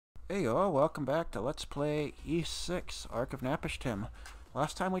Hey y'all, welcome back to Let's Play E6, Ark of Napishtim.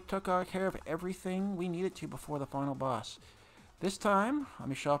 Last time we took care of everything we needed to before the final boss. This time, let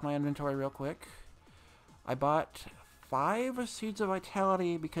me show off my inventory real quick. I bought 5 Seeds of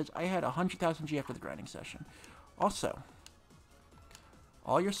Vitality because I had 100,000 G after the grinding session. Also,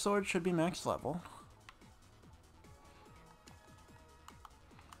 all your swords should be max level.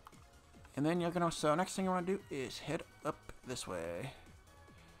 And then you're gonna, so next thing you want to do is head up this way.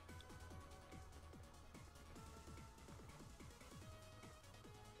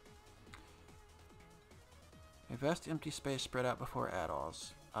 A vast empty space spread out before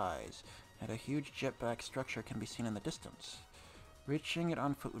Adol's eyes, and a huge jetpack structure can be seen in the distance. Reaching it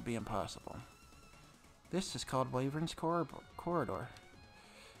on foot would be impossible. This is called Wyvern's Corridor.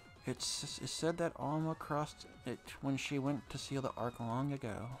 It's said that Alma crossed it when she went to seal the Ark long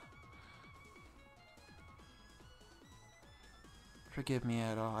ago. Forgive me,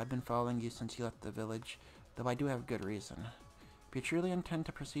 Adol. I've been following you since you left the village, though I do have good reason. If you truly intend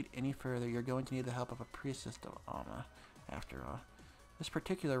to proceed any further, you're going to need the help of a priestess of Alma, after all. This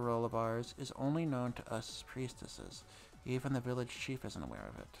particular role of ours is only known to us priestesses. Even the village chief isn't aware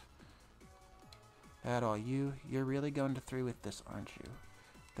of it. Adol, you're really going through with this, aren't you?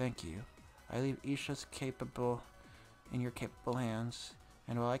 Thank you. I leave Isha's in your capable hands,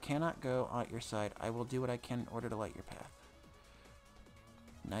 and while I cannot go at your side, I will do what I can in order to light your path.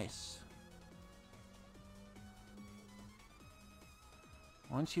 Nice.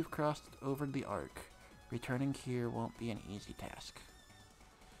 Once you've crossed over the Ark, returning here won't be an easy task.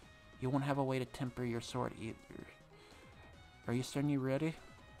 You won't have a way to temper your sword either. Are you certain you're ready?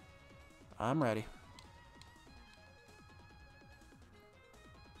 I'm ready.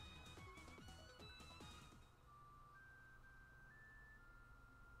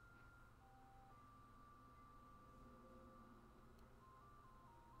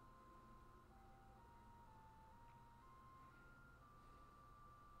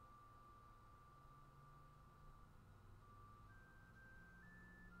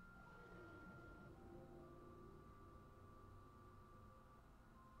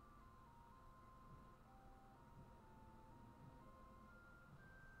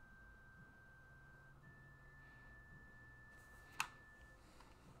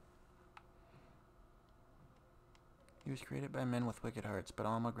 He was created by men with wicked hearts, but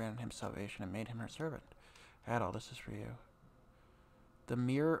Alma granted him salvation and made him her servant. Adol, this is for you. The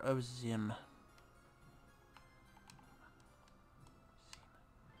Mirror of Zim.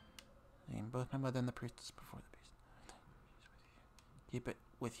 Both my mother and the priestess before the beast. Keep it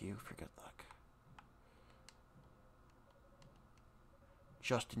with you for good luck.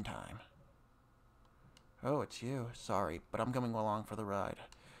 Just in time. Oh, it's you. Sorry, but I'm coming along for the ride.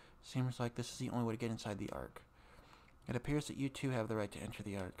 Seems like this is the only way to get inside the Ark. It appears that you two have the right to enter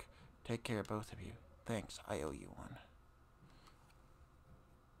the Ark. Take care, both of you. Thanks, I owe you one.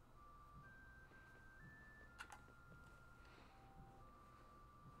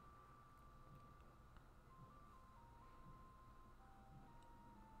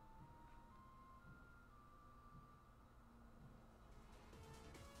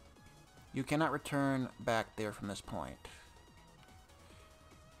 You cannot return back there from this point.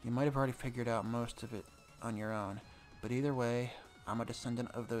 You might have already figured out most of it on your own, but either way, I'm a descendant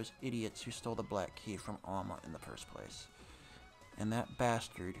of those idiots who stole the Black Key from Alma in the first place. And that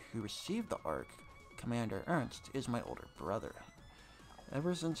bastard who received the Ark, Commander Ernst, is my older brother.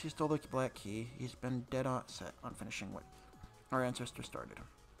 Ever since he stole the Black Key, he's been dead on set on finishing what our ancestors started.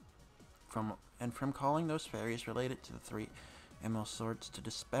 From calling those fairies related to the 3 emerald swords to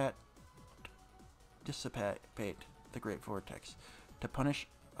dissipate the Great Vortex, to punish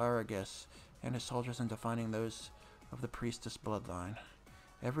Aragus and his soldiers into finding those of the priestess bloodline.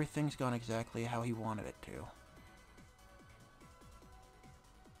 Everything's gone exactly how he wanted it to.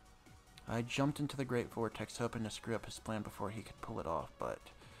 I jumped into the Great Vortex hoping to screw up his plan before he could pull it off, but,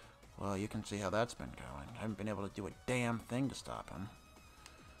 well, you can see how that's been going. I haven't been able to do a damn thing to stop him.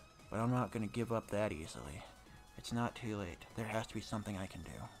 But I'm not going to give up that easily. It's not too late. There has to be something I can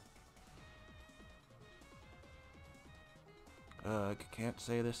do. Can't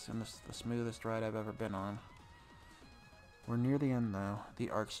say this in the smoothest ride I've ever been on. We're near the end, though. The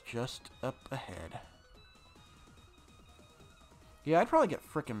Ark's just up ahead. Yeah, I'd probably get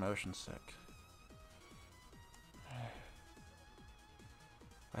frickin' motion sick.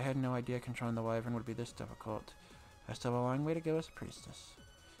 I had no idea controlling the Wyvern would be this difficult. I still have a long way to go as a priestess.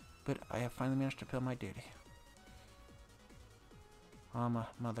 But I have finally managed to fulfill my duty. Alma,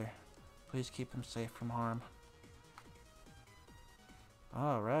 Mother, please keep them safe from harm.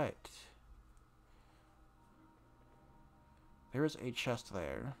 Alright. There is a chest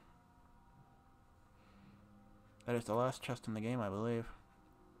there. That is the last chest in the game, I believe.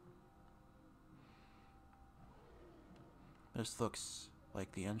 This looks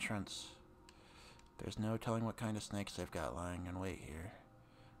like the entrance. There's no telling what kind of snakes they've got lying in wait here.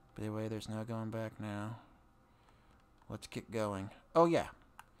 But anyway, there's no going back now. Let's get going. Oh yeah.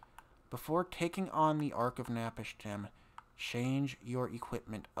 Before taking on the Ark of Napishtim, change your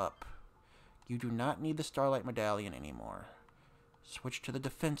equipment up. You do not need the Starlight Medallion anymore. Switch to the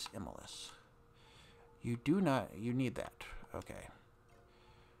Defense Immolus. You need that. Okay.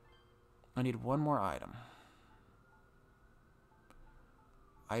 I need one more item.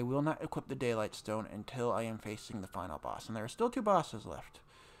 I will not equip the Daylight Stone until I am facing the final boss. And there are still 2 bosses left.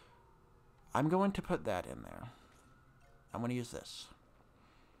 I'm going to put that in there. I'm going to use this.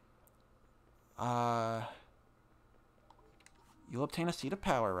 You'll obtain a Seed of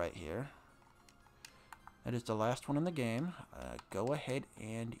Power right here. That is the last one in the game. Go ahead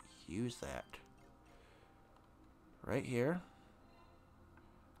and use that. Right here.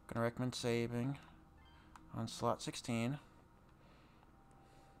 I'm going to recommend saving on slot 16.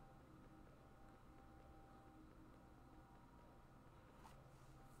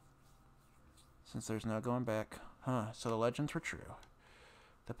 Since there's no going back. So the legends were true.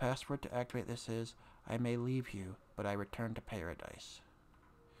 The password to activate this is, I may leave you, but I return to paradise.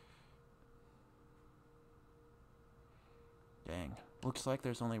 Dang. Looks like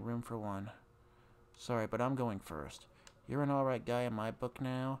there's only room for one. Sorry, but I'm going first. You're an alright guy in my book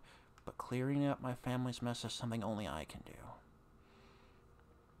now, but clearing up my family's mess is something only I can do.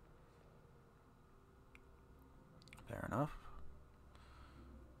 Fair enough.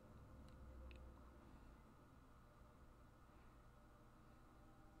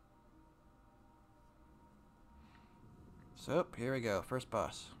 So, here we go. First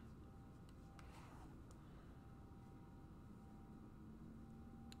boss.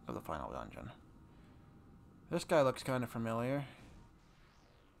 Of the final dungeon. This guy looks kind of familiar.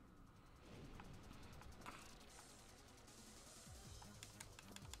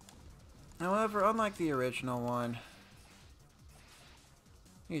 However, unlike the original one,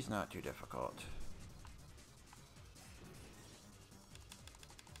 he's not too difficult.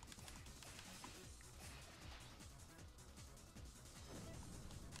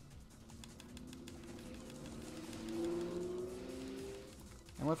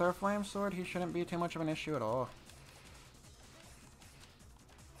 And with our flame sword, he shouldn't be too much of an issue at all.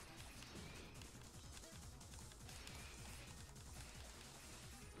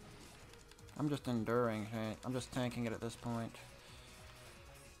 I'm just enduring. I'm just tanking it at this point.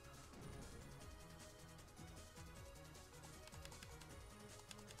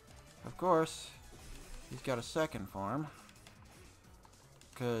 Of course, he's got a second form.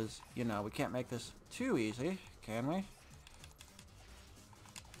 Because, you know, we can't make this too easy, can we?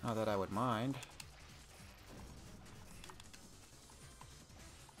 Not that I would mind.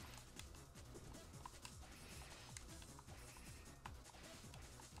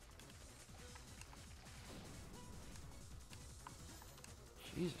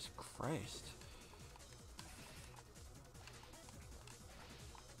 Jesus Christ.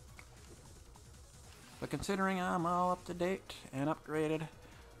 But considering I'm all up to date and upgraded,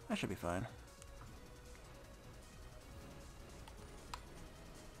 I should be fine.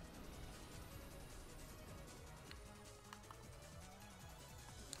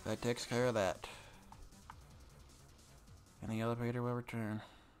 That takes care of that. And the elevator will return.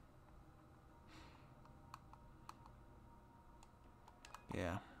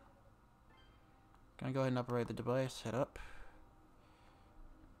 Yeah. Gonna go ahead and operate the device. Head up.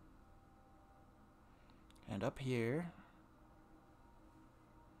 And up here.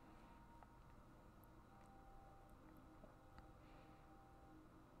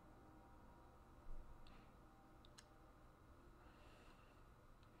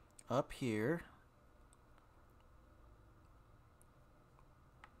 Up here.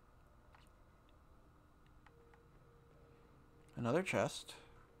 Another chest,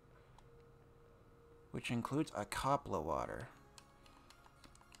 which includes a Kopla water.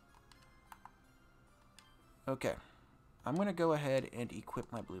 Okay, I'm going to go ahead and equip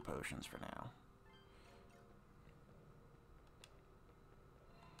my blue potions for now.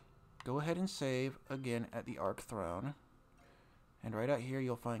 Go ahead and save again at the Ark Throne. And right out here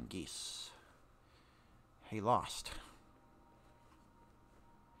you'll find Geese. He lost.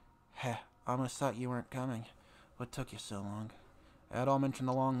 Heh, I almost thought you weren't coming. What took you so long? Adol mentioned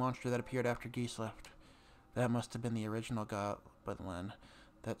the long monster that appeared after Geese left. That must have been the original goblin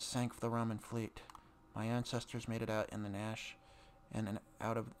that sank the Roman fleet. My ancestors made it out in the Nash and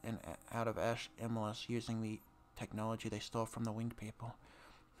out of Ash Immolus using the technology they stole from the winged people.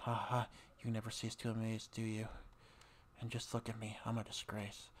 Ha ha, you never cease to amaze, do you? And just look at me. I'm a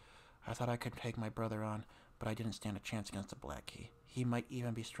disgrace. I thought I could take my brother on, but I didn't stand a chance against the Black Key. He might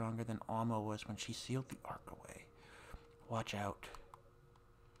even be stronger than Alma was when she sealed the Ark away. Watch out.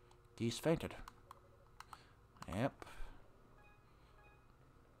 He's fainted. Yep.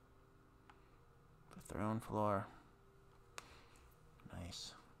 The throne floor.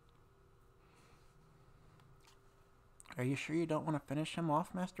 Nice. Are you sure you don't want to finish him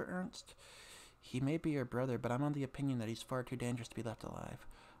off, Master Ernst? He may be your brother, but I'm on the opinion that he's far too dangerous to be left alive.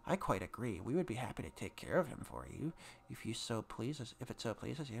 I quite agree. We would be happy to take care of him for you, if it so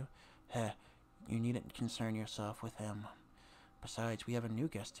pleases you. Heh, you needn't concern yourself with him. Besides, we have a new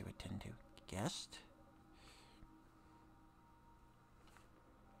guest to attend to. Guest?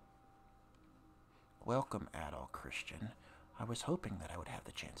 Welcome, adult Christian. I was hoping that I would have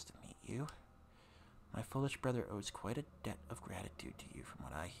the chance to meet you. My foolish brother owes quite a debt of gratitude to you from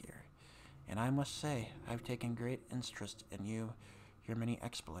what I hear. And I must say, I've taken great interest in you, your many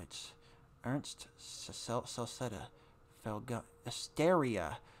exploits. Ernst Salsetta,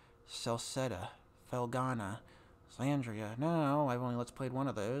 Asteria, Salsetta, Felgana, Slandria. No, I've only let's played one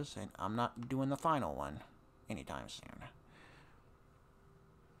of those, and I'm not doing the final one anytime soon.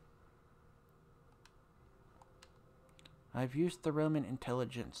 I've used the Roman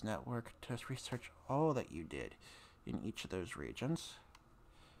intelligence network to research all that you did in each of those regions.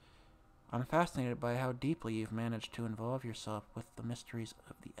 I'm fascinated by how deeply you've managed to involve yourself with the mysteries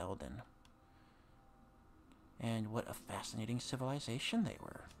of the Elden. And what a fascinating civilization they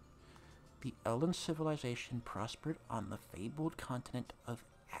were. The Elden civilization prospered on the fabled continent of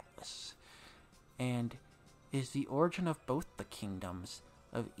Atlas, and is the origin of both the kingdoms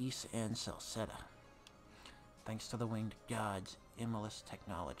of Ys and Salsetta. Thanks to the winged gods' Immolus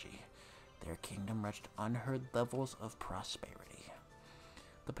technology, their kingdom reached unheard levels of prosperity.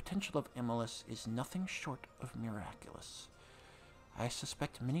 The potential of Immolus is nothing short of miraculous. I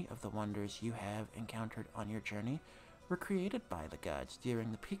suspect many of the wonders you have encountered on your journey were created by the gods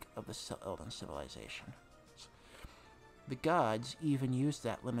during the peak of the Elden civilization. The gods even used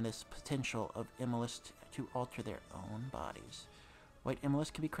that limitless potential of Immolus to alter their own bodies. White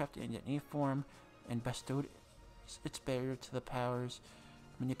Immolus can be crafted in any form and bestowed its barrier to the powers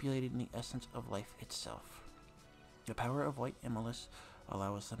manipulated in the essence of life itself. The power of White Immolus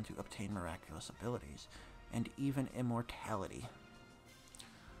allows them to obtain miraculous abilities and even immortality.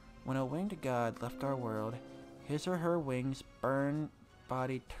 When a winged god left our world, his or her wings burned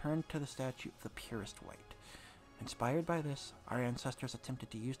body turned to the statue of the purest white. Inspired by this, our ancestors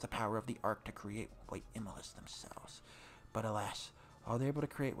attempted to use the power of the Ark to create White Immolus themselves. But alas, all they were able to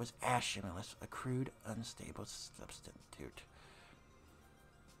create was Ash Immolus, a crude, unstable substitute.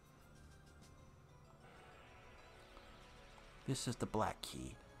 This is the Black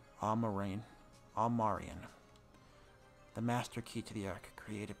Key, Almarian, the master key to the Ark,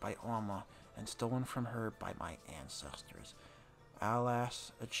 created by Alma and stolen from her by my ancestors.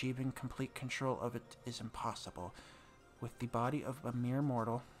 Alas, achieving complete control of it is impossible with the body of a mere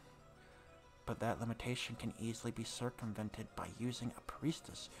mortal, but that limitation can easily be circumvented by using a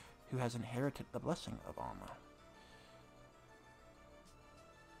priestess who has inherited the blessing of Alma.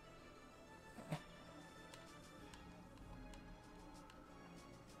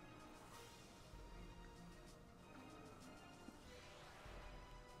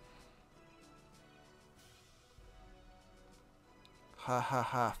 Ha ha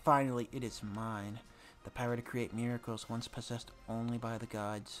ha, finally it is mine. The power to create miracles once possessed only by the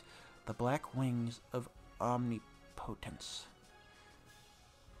gods. The black wings of omnipotence.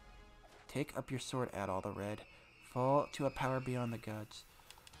 Take up your sword, Adol the Red. Fall to a power beyond the gods.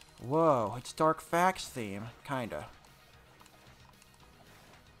 Whoa, it's Dark Facts theme. Kinda.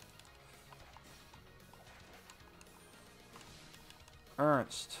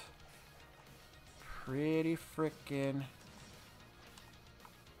 Ernst. Pretty frickin'...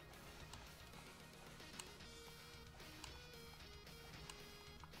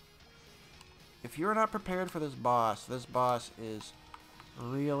 If you're not prepared for this boss is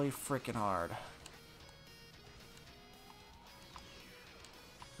really freaking hard.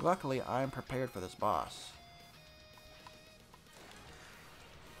 Luckily, I am prepared for this boss.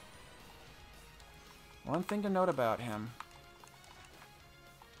 One thing to note about him.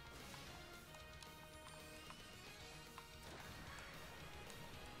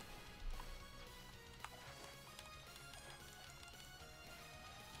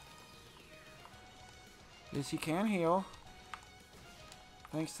 Is he can heal.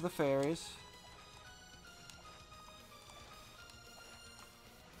 Thanks to the fairies.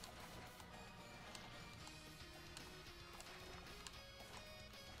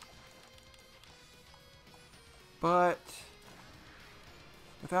 But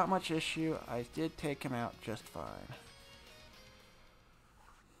without much issue, I did take him out just fine.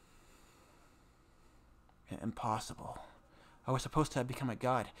 Impossible. I was supposed to have become a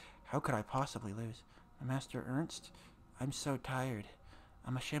god. How could I possibly lose? Master Ernst? I'm so tired.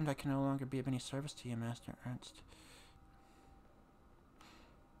 I'm ashamed I can no longer be of any service to you, Master Ernst.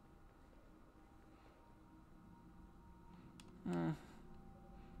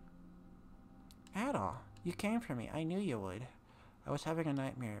 At all. You came for me. I knew you would. I was having a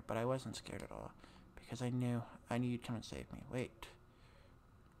nightmare, but I wasn't scared at all. Because I knew you'd come and save me. Wait.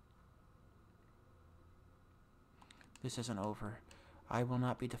 This isn't over. I will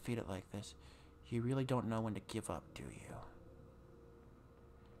not be defeated like this. You really don't know when to give up, do you?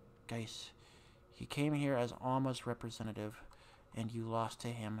 Guys, he came here as Alma's representative, and you lost to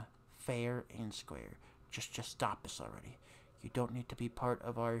him fair and square. Just stop this already. You don't need to be part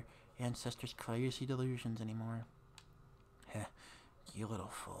of our ancestors' crazy delusions anymore. Heh, you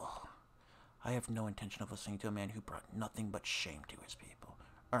little fool. I have no intention of listening to a man who brought nothing but shame to his people.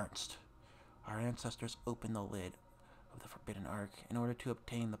 Ernst, our ancestors opened the lid of the Forbidden Ark in order to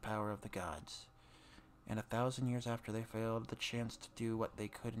obtain the power of the gods. And 1,000 years after they failed, the chance to do what they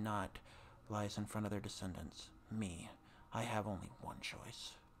could not lies in front of their descendants. Me. I have only one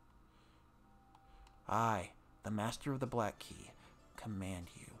choice. I, the Master of the Black Key, command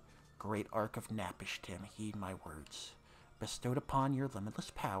you, great Ark of Napishtim, heed my words. Bestowed upon your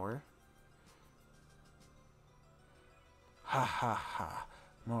limitless power. Ha ha ha.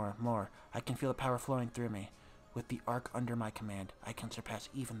 More. I can feel the power flowing through me. With the Ark under my command, I can surpass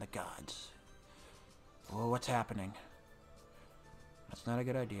even the gods. Whoa, what's happening? That's not a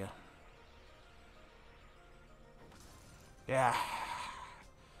good idea. Yeah.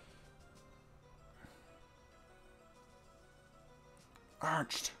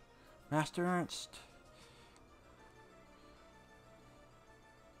 Ernst! Master Ernst!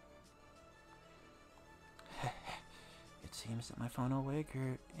 It seems that my final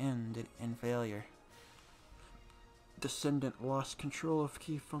wager ended in failure. Descendant lost control of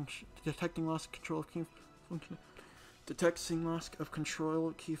key function. Detecting loss of control of key function. Detecting loss of control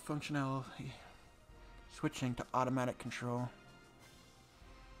of key functionality. Switching to automatic control.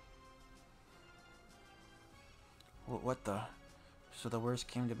 What the? So the worst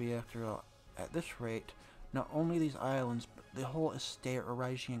came to be after all. At this rate, not only these islands, but the whole estate or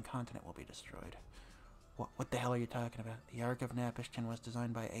Rygian continent will be destroyed. What the hell are you talking about? The Ark of Napishtim was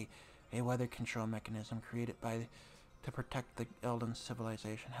designed by a weather control mechanism created to protect the Elden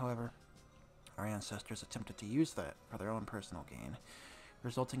civilization. However, our ancestors attempted to use that for their own personal gain,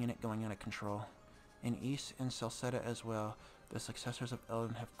 resulting in it going out of control. In East and Salceda as well, the successors of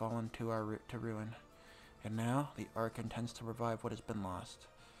Elden have fallen to ruin. And now, the Ark intends to revive what has been lost.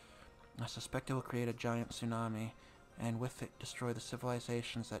 I suspect it will create a giant tsunami, and with it destroy the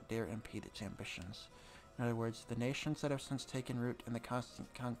civilizations that dare impede its ambitions. In other words, the nations that have since taken root in the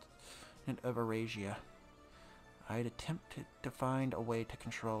continent of Eurasia. I had attempted to find a way to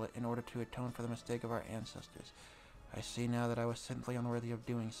control it in order to atone for the mistake of our ancestors. I see now that I was simply unworthy of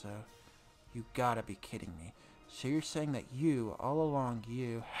doing so. You gotta be kidding me. So you're saying that you, all along,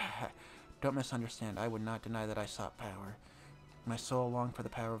 you... Don't misunderstand, I would not deny that I sought power. My soul longed for the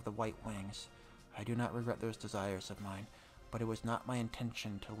power of the White Wings. I do not regret those desires of mine, but it was not my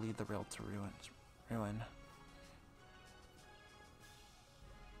intention to lead the realm to ruin.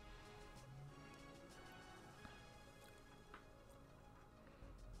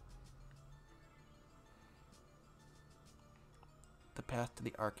 The path to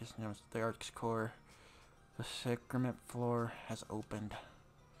the Ark is known as the Ark's core. The sacrament floor has opened.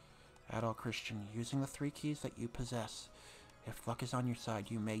 Adult Christian, using the 3 keys that you possess, if luck is on your side,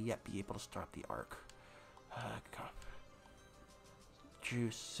 you may yet be able to start the Ark.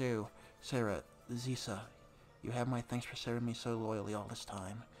 Juice, Sue, Sarah, Zisa, you have my thanks for serving me so loyally all this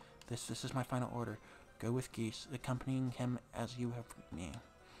time. This is my final order. Go with Geese, accompanying him as you have me.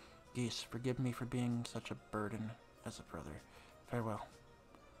 Geese, forgive me for being such a burden as a brother. Farewell.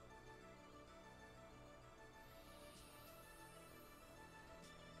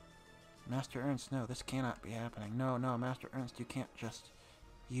 Master Ernst, no, this cannot be happening. No, Master Ernst, you can't just...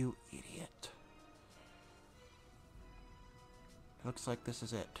 You idiot. It looks like this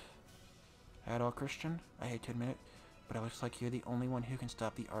is it. Adult Christian, I hate to admit it, but it looks like you're the only one who can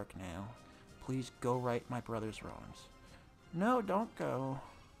stop the Ark now. Please go right my brother's wrongs. No, don't go.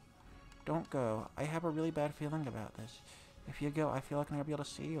 Don't go. I have a really bad feeling about this. If you go, I feel like I'm not going to be able to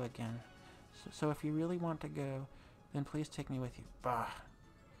see you again. So if you really want to go, then please take me with you. Bah.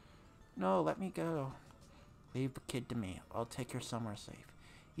 No, let me go. Leave the kid to me. I'll take her somewhere safe,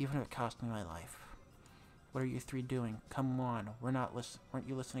 even if it costs me my life. What are you three doing? Come on, weren't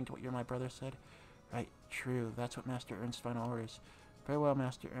you listening to what my brother said? Right, true, that's what Master Ernst's final orders. Very well,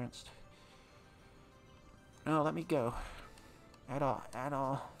 Master Ernst. No, let me go. At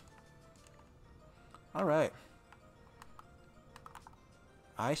all. Alright.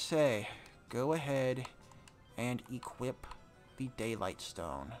 I say, go ahead and equip the Daylight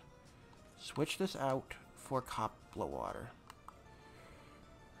Stone. Switch this out for Copla Water.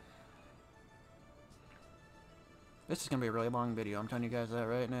 This is going to be a really long video, I'm telling you guys that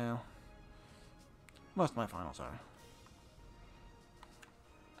right now. Most of my finals are.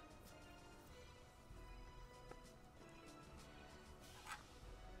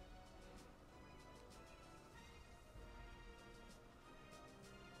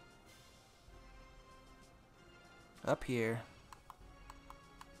 Up here.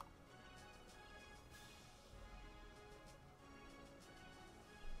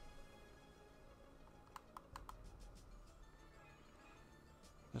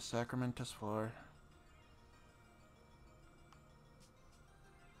 The Sacramentus floor.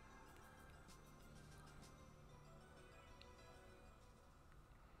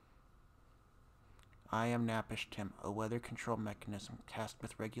 I am Napishtim, a weather control mechanism tasked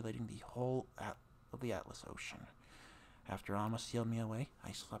with regulating the whole of the Atlas Ocean. After Alma sealed me away,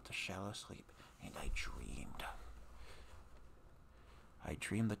 I slept a shallow sleep, and I dreamed. I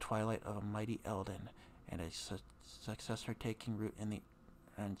dreamed the twilight of a mighty Eldon, and a successor taking root in the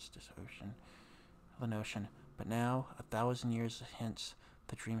ocean. But now, 1,000 years hence,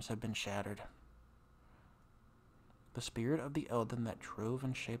 the dreams have been shattered. The spirit of the Eldon that drove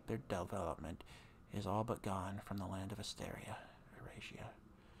and shaped their development is all but gone from the land of Asteria, Eurasia.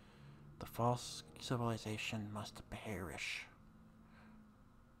 The false civilization must perish.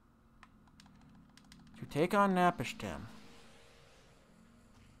 To take on Napishtim,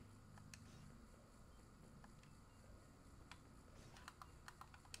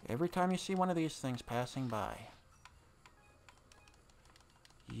 every time you see one of these things passing by,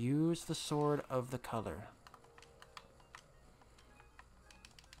 use the sword of the color.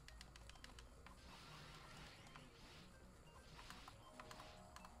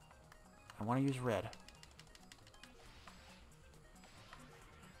 I want to use red.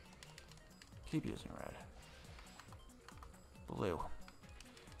 Keep using red. Blue.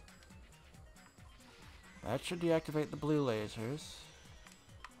 That should deactivate the blue lasers.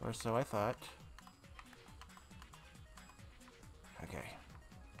 Or so I thought. Okay.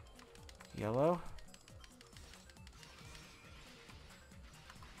 Yellow.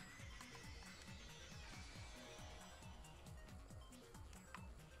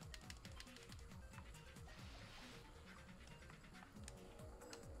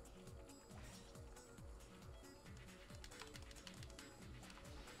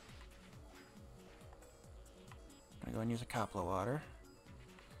 I'm going to use a Copla Water.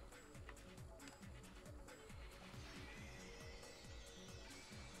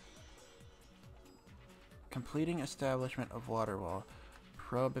 Completing establishment of water wall.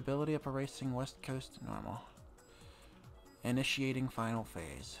 Probability of erasing west coast normal. Initiating final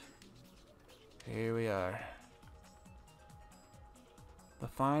phase. Here we are. The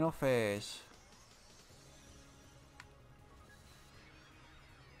final phase.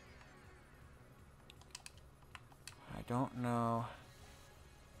 I don't know.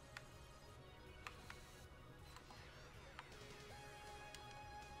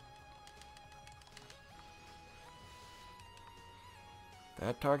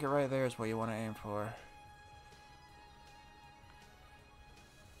 That target right there is what you want to aim for.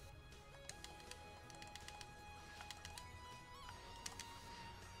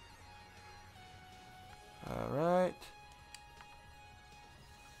 Alright.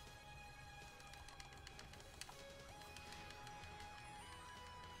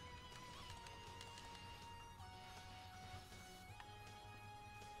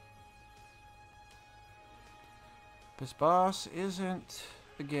 This boss isn't,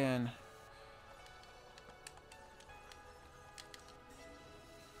 again,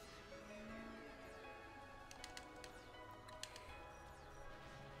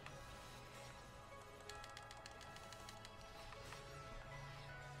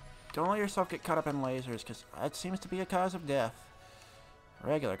 don't let yourself get caught up in lasers, because that seems to be a cause of death. A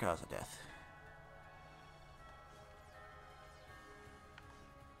regular cause of death.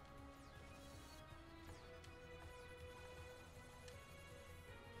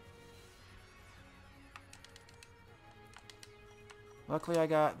 Luckily I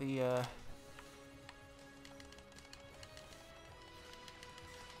got the,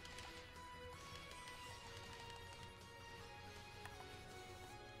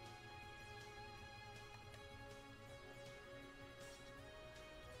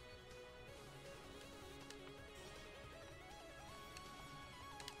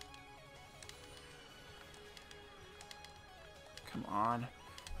 Come on.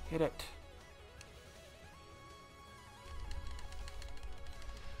 Hit it.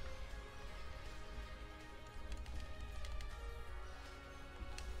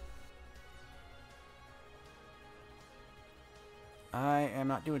 I am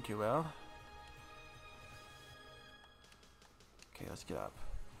not doing too well. Okay, let's get up.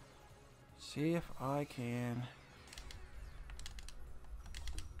 See if I can...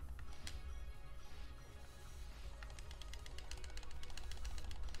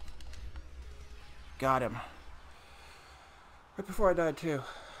 Got him. Right before I died, too.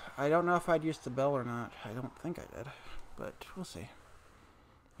 I don't know if I'd used the bell or not. I don't think I did. But we'll see.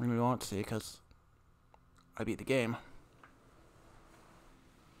 I mean, we won't see, because I beat the game.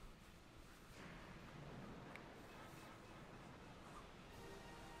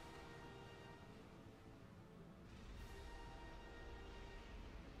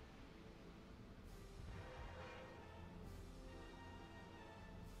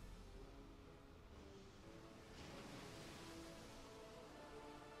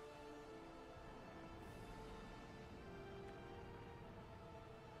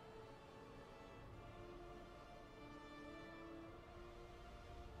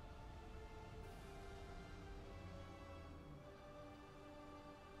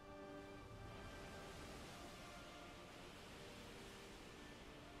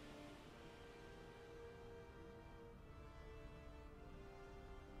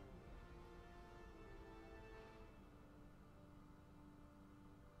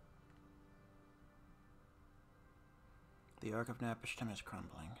 The Ark of Napishtim is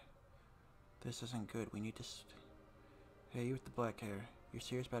crumbling. This isn't good. We need to... Hey, you with the black hair. You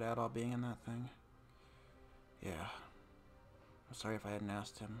serious about Adol being in that thing? Yeah. I'm sorry if I hadn't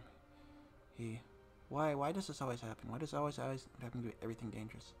asked him. Why does this always happen? Why does it always happen to everything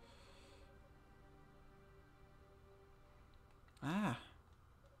dangerous? Ah.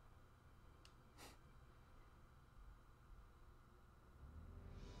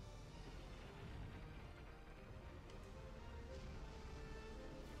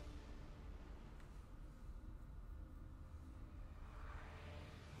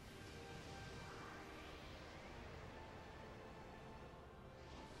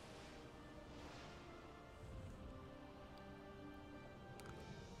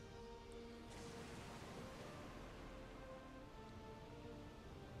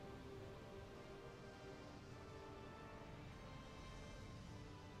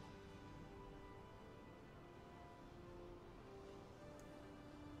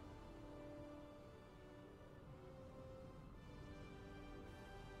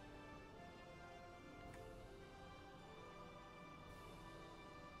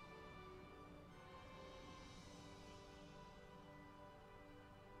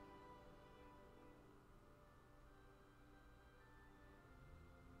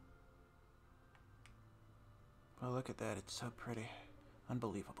 Oh, look at that. It's so pretty.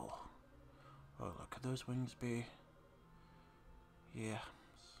 Unbelievable. Oh, look, could those wings be... Yeah.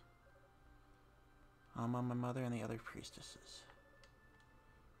 On my mother and the other priestesses.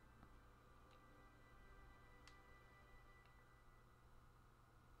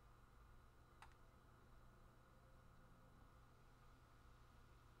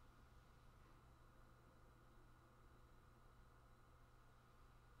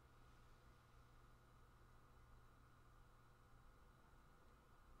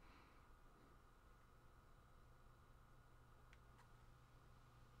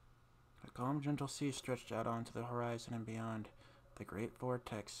 A calm, gentle sea stretched out onto the horizon and beyond. The great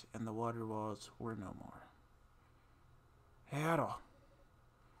vortex and the water walls were no more. Hey, Adol.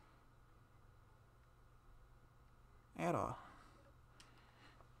 Adol.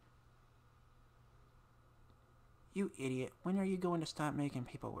 You idiot. When are you going to stop making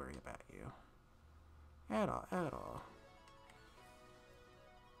people worry about you? Adol.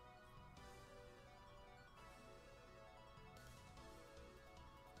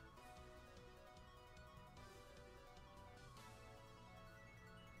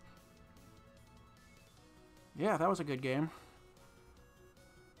 Yeah, that was a good game.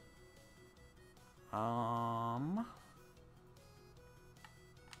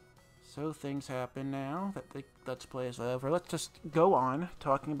 So things happen now that the Let's Play is over. Let's just go on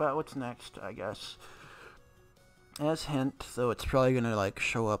talking about what's next, I guess. As hint, though it's probably gonna like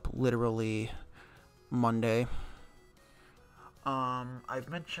show up literally Monday. I've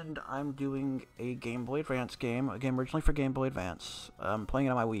mentioned I'm doing a Game Boy Advance game, a game originally for Game Boy Advance. I'm playing it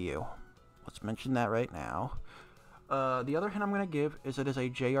on my Wii U. Let's mention that right now. The other hint I'm going to give is it is a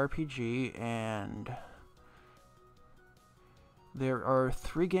JRPG, and there are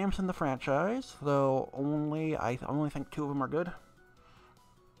 3 games in the franchise, though I only think 2 of them are good.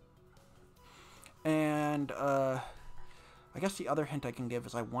 And, I guess the other hint I can give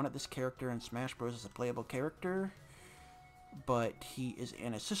is I wanted this character in Smash Bros. As a playable character, but he is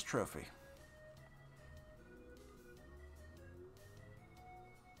an assist trophy.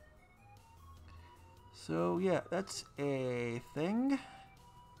 So, yeah, that's a thing.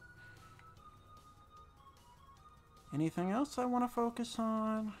 Anything else I want to focus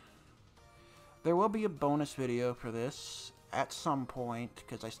on? There will be a bonus video for this at some point,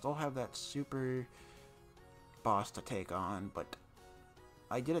 because I still have that super boss to take on, but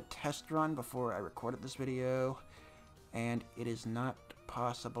I did a test run before I recorded this video, and it is not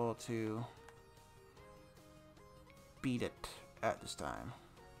possible to beat it at this time.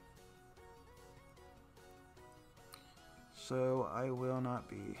 So I will not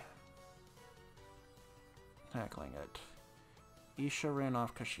be tackling it. Isha ran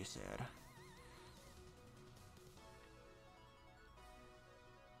off because she's sad.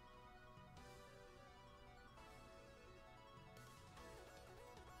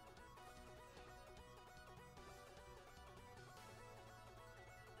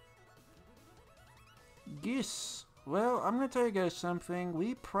 Geese. Well, I'm going to tell you guys something.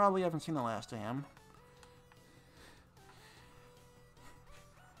 We probably haven't seen the last of him.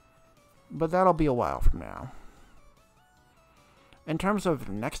 But that'll be a while from now. In terms of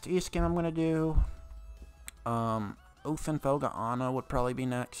next East game I'm going to do, Felga Anna would probably be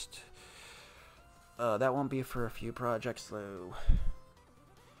next. That won't be for a few projects, though.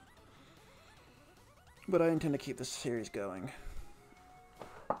 But I intend to keep this series going.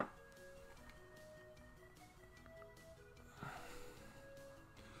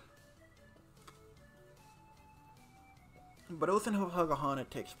 But Felga Anna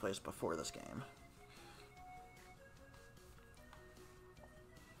takes place before this game.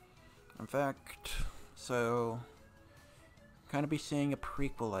 In fact, so kind of be seeing a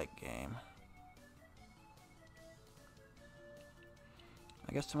prequel-like game.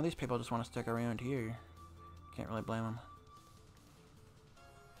 I guess some of these people just want to stick around here. Can't really blame them.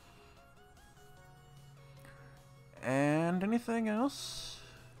 And anything else?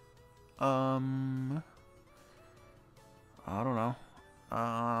 I don't know.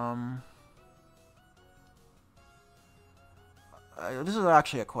 This is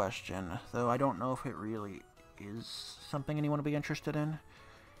actually a question, though I don't know if it really is something anyone would be interested in.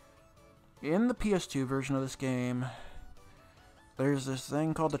 In the PS2 version of this game, there's this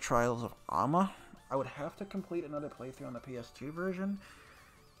thing called the Trials of Amma. I would have to complete another playthrough on the PS2 version,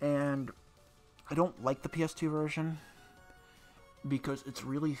 and I don't like the PS2 version because it's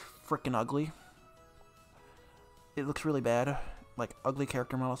really freaking ugly. It looks really bad, like ugly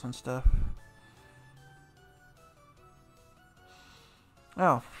character models and stuff.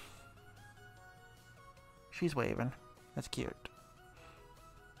 Oh. She's waving. That's cute.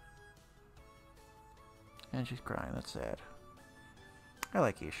 And she's crying. That's sad. I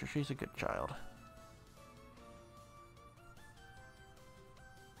like Isha. She's a good child.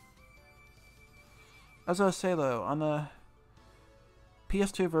 As I was saying, though, on the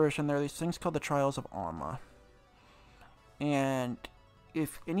PS2 version, there are these things called the Trials of Amma. And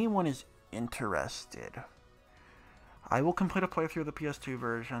if anyone is interested, I will complete a playthrough of the PS2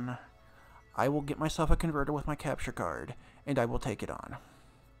 version. I will get myself a converter with my capture card, and I will take it on.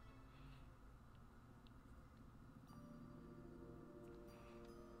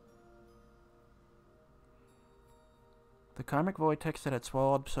 The karmic vortex that had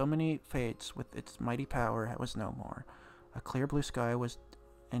swallowed so many fates with its mighty power was no more. A clear blue sky was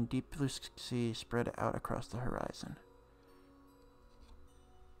and deep blue sea spread out across the horizon.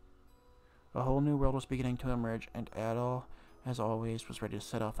 A whole new world was beginning to emerge, and Adol, as always, was ready to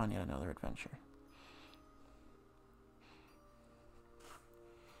set off on yet another adventure.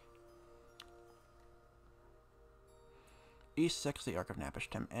 East 6, the Ark of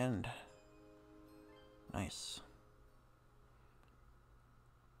Napishtim end. Nice.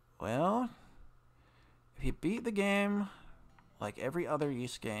 Well, if you beat the game like every other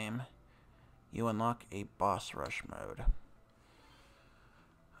East game, you unlock a boss rush mode.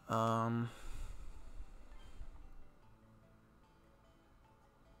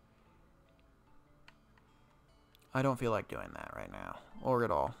 I don't feel like doing that right now, or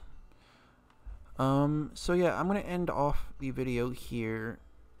at all. So yeah, I'm gonna end off the video here.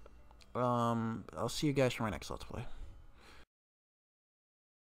 I'll see you guys for my next Let's Play.